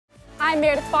I'm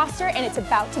Meredith Foster, and it's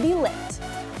about to be lit.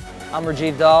 I'm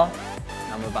Rajiv Dhall,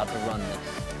 and I'm about to run this.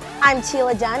 I'm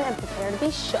Teala Dunn, and prepare to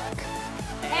be shook.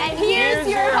 And here's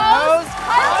your host,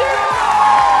 Hunter.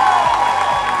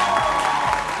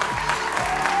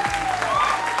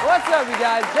 What's up, you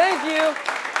guys? Thank you.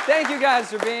 Thank you guys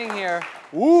for being here.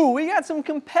 Ooh, we got some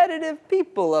competitive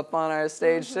people up on our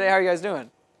stage today. How are you guys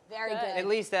doing? Very good. At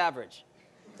least average.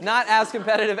 Not as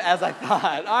competitive as I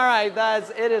thought. All right,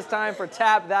 guys, it is time for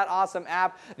Tap That Awesome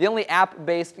App, the only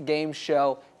app-based game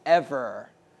show ever.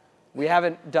 We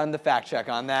haven't done the fact check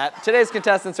on that. Today's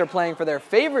contestants are playing for their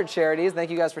favorite charities.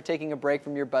 Thank you guys for taking a break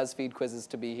from your BuzzFeed quizzes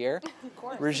to be here. Of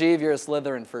course. Rajiv, you're a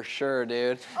Slytherin for sure,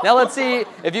 dude. Now let's see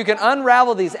if you can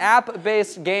unravel these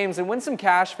app-based games and win some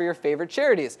cash for your favorite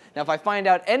charities. Now if I find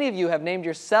out any of you have named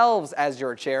yourselves as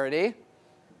your charity,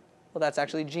 well, that's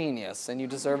actually genius, and you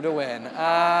deserve to win.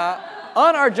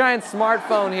 On our giant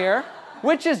smartphone here,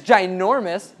 which is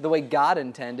ginormous, the way God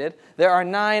intended, there are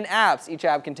 9 apps. Each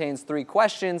app contains 3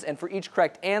 questions, and for each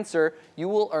correct answer, you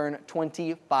will earn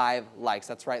 25 likes.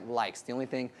 That's right, likes, the only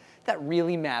thing that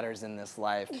really matters in this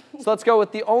life. So let's go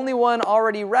with the only one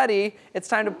already ready. It's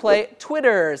time to play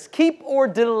Twitters, keep or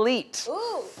delete.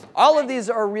 Ooh, All of these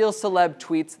are real celeb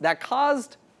tweets that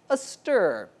caused a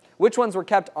stir. Which ones were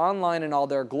kept online in all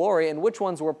their glory, and which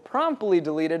ones were promptly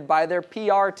deleted by their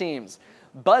PR teams?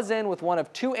 Buzz in with one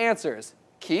of 2 answers,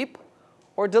 keep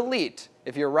or delete.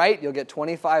 If you're right, you'll get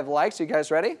 25 likes. You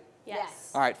guys ready?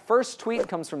 yes. All right, first tweet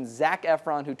comes from Zac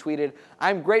Efron, who tweeted,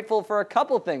 I'm grateful for a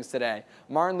couple things today,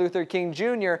 Martin Luther King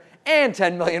Jr. and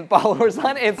 10 million followers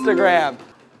on Instagram.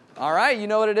 All right, you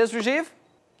know what it is, Rajiv?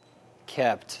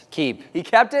 Kept. Keep. He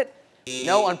kept it?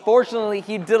 No, unfortunately,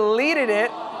 he deleted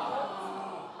it.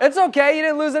 It's okay, you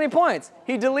didn't lose any points.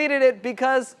 He deleted it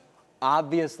because,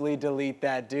 obviously delete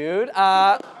that, dude.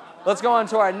 Let's go on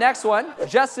to our next one.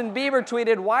 Justin Bieber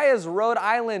tweeted, why is Rhode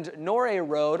Island nor a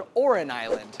road or an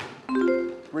island?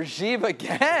 Rajiv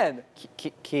again.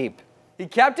 Keep. He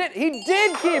kept it? He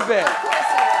did keep it. Of course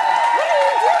you did. What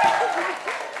are you doing?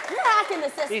 You're hacking the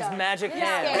system. These magic You're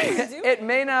hands. scared. It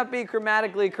may not be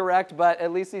grammatically correct, but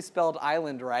at least he spelled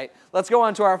island right. Let's go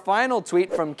on to our final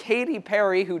tweet from Katy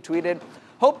Perry, who tweeted,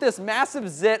 hope this massive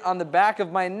zit on the back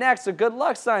of my neck's a good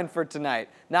luck sign for tonight.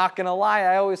 Not gonna lie,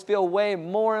 I always feel way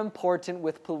more important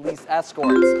with police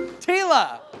escorts.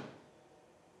 Teala!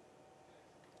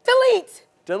 Delete.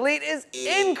 Delete is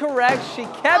incorrect. She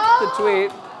kept the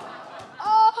tweet.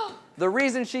 Oh. The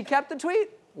reason she kept the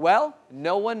tweet? Well,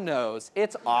 no one knows.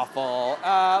 It's awful.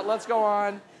 Let's go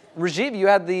on. Rajiv, you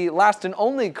had the last and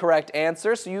only correct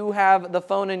answer, so you have the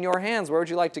phone in your hands. Where would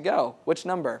you like to go? Which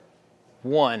number?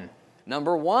 1.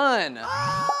 Number 1.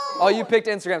 Oh, you picked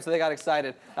Instagram, so they got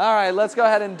excited. All right, let's go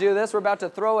ahead and do this. We're about to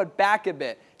throw it back a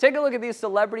bit. Take a look at these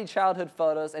celebrity childhood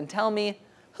photos and tell me,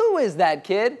 who is that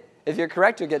kid? If you're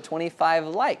correct, you'll get 25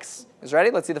 likes. Is ready?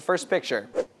 Let's see the first picture.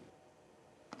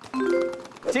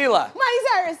 Teala. Miley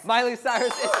Cyrus. Miley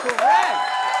Cyrus is correct.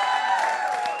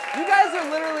 You guys are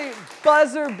literally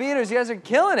buzzer beaters. You guys are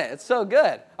killing it. It's so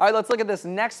good. All right, let's look at this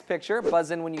next picture.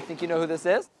 Buzz in when you think you know who this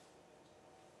is.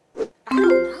 I don't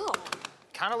know.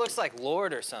 Kind of looks like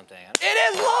Lord or something.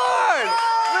 It is Lord!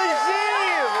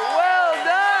 Rajiv! Well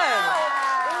done!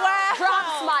 Wow.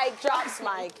 Drops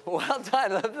mic. Well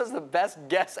done. That was the best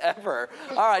guess ever.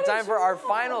 All right, time for our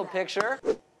final picture.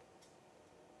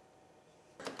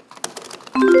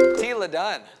 Teala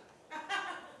Dunn.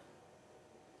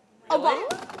 Obama?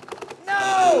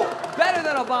 No! Better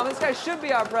than Obama. This guy should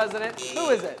be our president. Who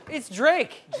is it? It's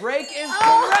Drake. Drake is correct.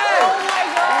 Oh my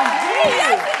God. Indeed.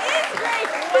 Yes, it is Drake.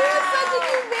 He's such a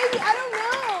cute baby. I don't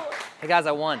know. Hey guys,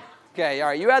 I won. Okay, all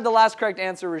right. You had the last correct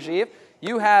answer, Rajiv.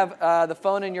 You have the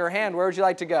phone in your hand. Where would you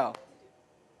like to go?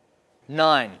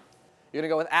 9. You're gonna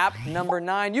go with app number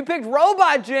 9. You picked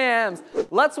Robot Jams.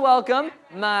 Let's welcome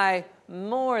my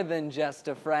more than just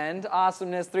a friend,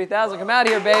 Awesomeness 3000. Come out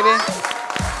here, baby. Oh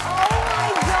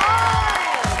my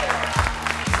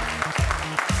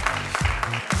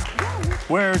God.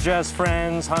 We're just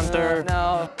friends, Hunter.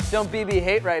 No, don't BB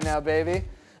hate right now, baby.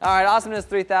 All right, Awesomeness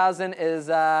 3000 is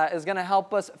gonna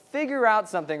help us figure out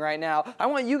something right now. I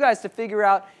want you guys to figure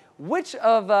out which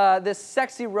of this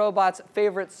sexy robot's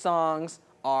favorite songs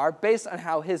are based on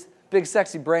how his big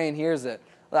sexy brain hears it.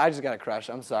 I just got a crush,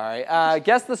 I'm sorry.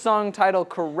 Guess the song title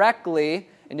correctly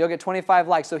and you'll get 25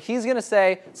 likes. So he's gonna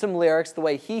say some lyrics the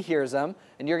way he hears them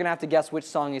and you're gonna have to guess which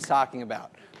song he's talking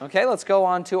about. Okay, let's go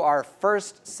on to our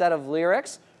first set of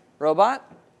lyrics. Robot?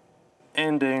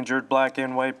 Endangered black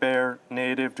and white bear,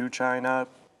 native to China.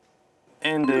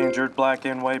 Endangered black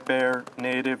and white bear,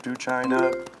 native to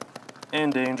China.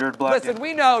 Endangered black. Listen,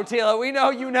 we know, Teala. We know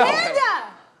you know.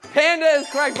 Panda! Panda is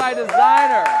correct by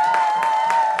designer.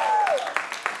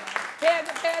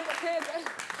 Panda, panda, panda.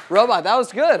 Robot, that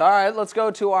was good. All right, let's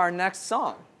go to our next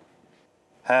song.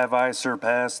 Have I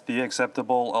surpassed the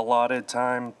acceptable allotted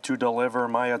time to deliver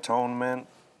my atonement?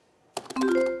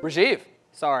 Rajiv.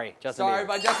 Sorry, Justin Sorry Bieber.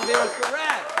 by Justin Bieber is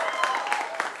correct.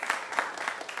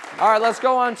 All right, let's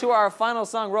go on to our final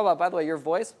song. Robot, by the way, your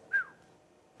voice.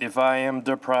 If I am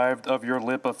deprived of your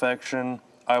lip affection,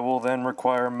 I will then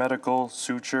require medical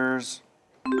sutures.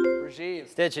 Rajiv.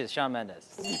 Stitches, Shawn Mendes.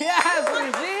 Yes,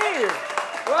 Rajiv.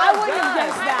 Well I wouldn't have done.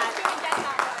 guessed that.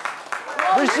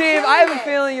 Rajiv, I have a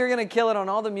feeling you're going to kill it on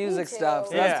all the music too. stuff,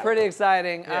 so Yeah. that's pretty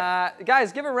exciting. Yeah.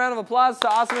 Guys, give a round of applause to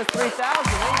Awesomeness 3000.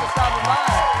 Thank you for stopping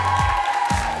by.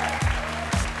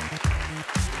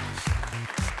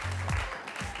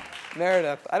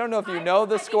 Meredith, I don't know if you know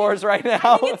the scores right now.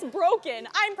 I think it's broken.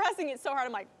 I'm pressing it so hard.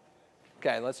 I'm like,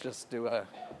 Okay, let's just do a...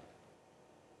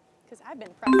 because I've been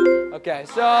pressing it. Okay,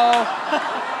 so...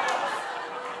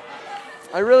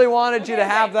 I really wanted you to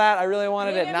have that. I really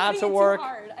wanted Maybe it I'm not hitting to it too work.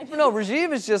 hard. I No,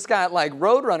 Rajiv has just got like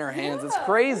Roadrunner hands. It's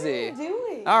crazy. What are you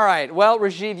doing? All right, well,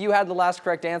 Rajiv, you had the last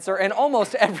correct answer, and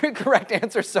almost every correct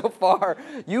answer so far.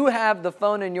 You have the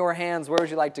phone in your hands. Where would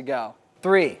you like to go?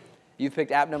 3. You've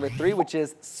picked app number 3, which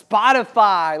is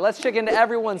Spotify. Let's check into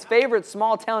everyone's favorite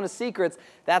small town of secrets.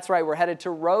 That's right, we're headed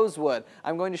to Rosewood.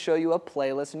 I'm going to show you a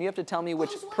playlist, and you have to tell me which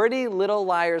Pretty Little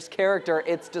Liars character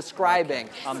it's describing.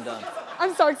 Okay, I'm done.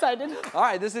 I'm so excited. All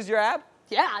right, this is your app?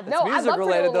 Yeah, It's no, I music love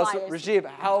related, though. Pretty So, Little Liars. Rajiv,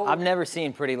 how... I've never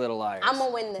seen Pretty Little Liars. I'm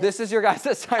gonna win this. This is your guys'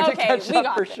 time to Okay, catch we up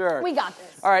got for this. sure. We got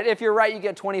this. All right, if you're right, you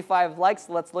get 25 likes.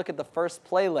 Let's look at the first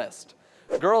playlist.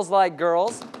 Girls Like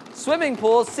Girls, Swimming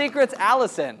Pools, Secrets,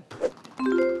 Allison.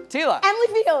 Teala.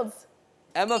 Emily Fields.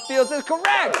 Emma Fields is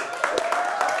correct.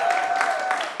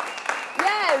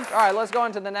 Yes. All right, let's go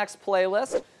on to the next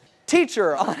playlist.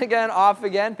 Teacher, on again, off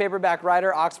again, paperback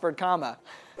writer, Oxford, comma.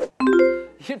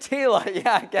 Teala,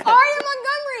 yeah, again. Aria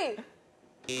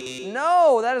Montgomery.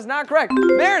 No, that is not correct.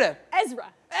 Meredith. Ezra.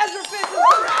 Ezra Fitz is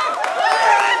correct.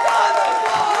 Meredith on the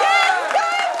board.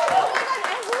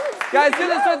 Guys, do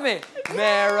this with me.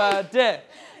 Meredith.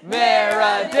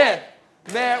 Meredith.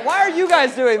 Why are you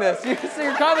guys doing this? It's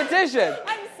your competition.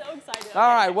 I'm so excited.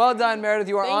 All right, well done, Meredith.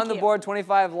 You are Thank on the you. board,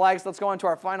 25 likes. Let's go on to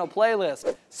our final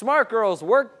playlist. Smart Girls,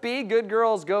 Work B, Good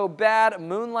Girls Go Bad,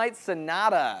 Moonlight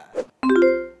Sonata.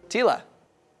 Teala.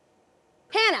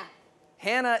 Hannah.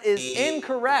 Hannah is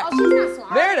incorrect. Oh, she's not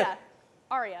smart. Meredith.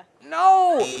 Aria.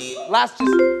 No. Last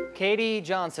just... Katie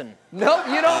Johnson. Nope,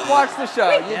 you don't watch the show.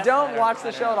 You Yeah, don't I watch don't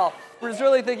the know. show at all. I was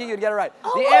really thinking you'd get it right.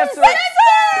 Oh, The what answer is is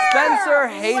Spencer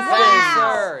Hastings.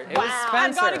 Spencer. It was I've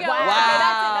Spencer. got to go. Wow. Okay, that's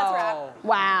it. That's a wrap.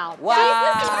 Wow.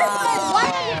 Wow. Why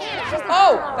not you can't?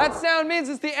 Oh, that sound means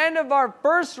it's the end of our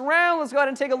first round. Let's go ahead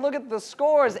and take a look at the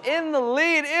scores. In the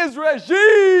lead is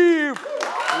Rajiv.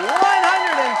 1